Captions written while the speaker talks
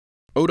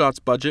ODOT's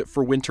budget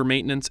for winter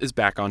maintenance is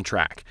back on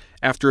track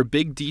after a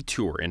big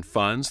detour in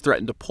funds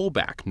threatened to pull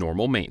back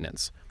normal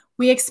maintenance.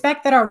 We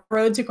expect that our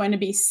roads are going to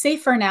be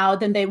safer now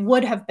than they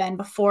would have been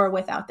before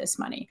without this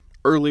money.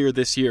 Earlier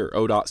this year,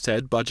 ODOT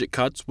said budget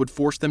cuts would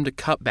force them to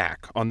cut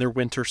back on their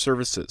winter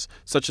services,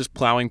 such as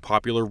plowing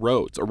popular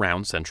roads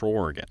around Central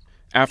Oregon.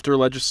 After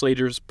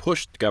legislators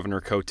pushed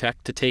Governor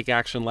Kotek to take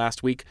action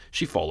last week,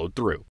 she followed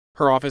through.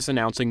 Her office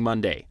announcing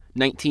Monday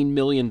 $19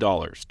 million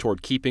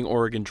toward keeping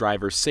Oregon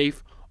drivers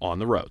safe on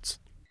the roads.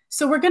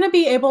 So we're going to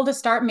be able to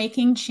start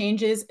making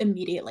changes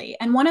immediately.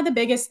 And one of the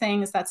biggest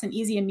things that's an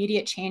easy,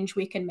 immediate change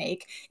we can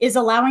make is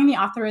allowing the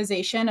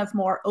authorization of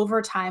more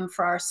overtime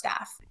for our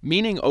staff.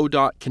 Meaning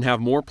ODOT can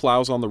have more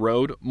plows on the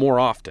road more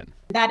often.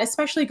 That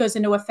especially goes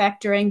into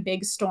effect during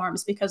big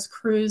storms because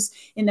crews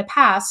in the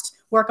past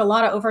work a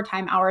lot of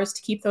overtime hours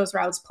to keep those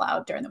routes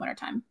plowed during the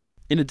wintertime.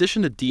 In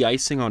addition to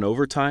de-icing on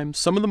overtime,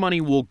 some of the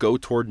money will go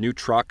toward new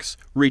trucks,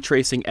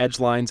 retracing edge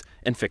lines,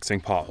 and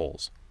fixing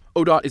potholes.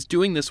 ODOT is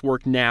doing this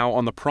work now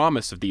on the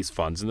promise of these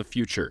funds in the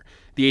future.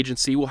 The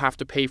agency will have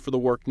to pay for the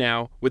work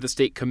now, with the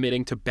state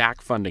committing to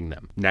back funding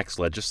them next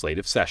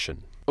legislative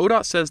session.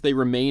 ODOT says they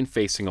remain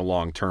facing a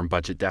long-term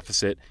budget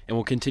deficit and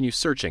will continue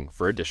searching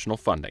for additional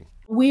funding.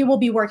 We will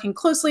be working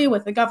closely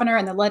with the governor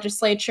and the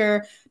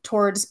legislature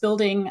towards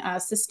building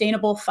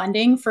sustainable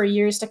funding for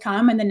years to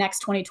come in the next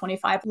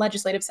 2025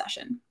 legislative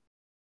session.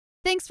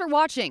 Thanks for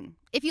watching.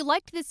 If you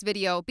liked this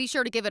video, be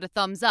sure to give it a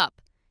thumbs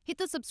up. Hit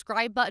the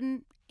subscribe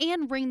button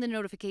and ring the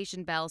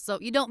notification bell so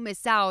you don't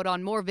miss out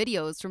on more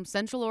videos from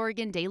Central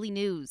Oregon Daily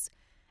News.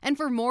 And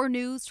for more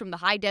news from the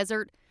high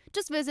desert,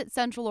 just visit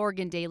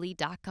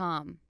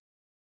centraloregondaily.com.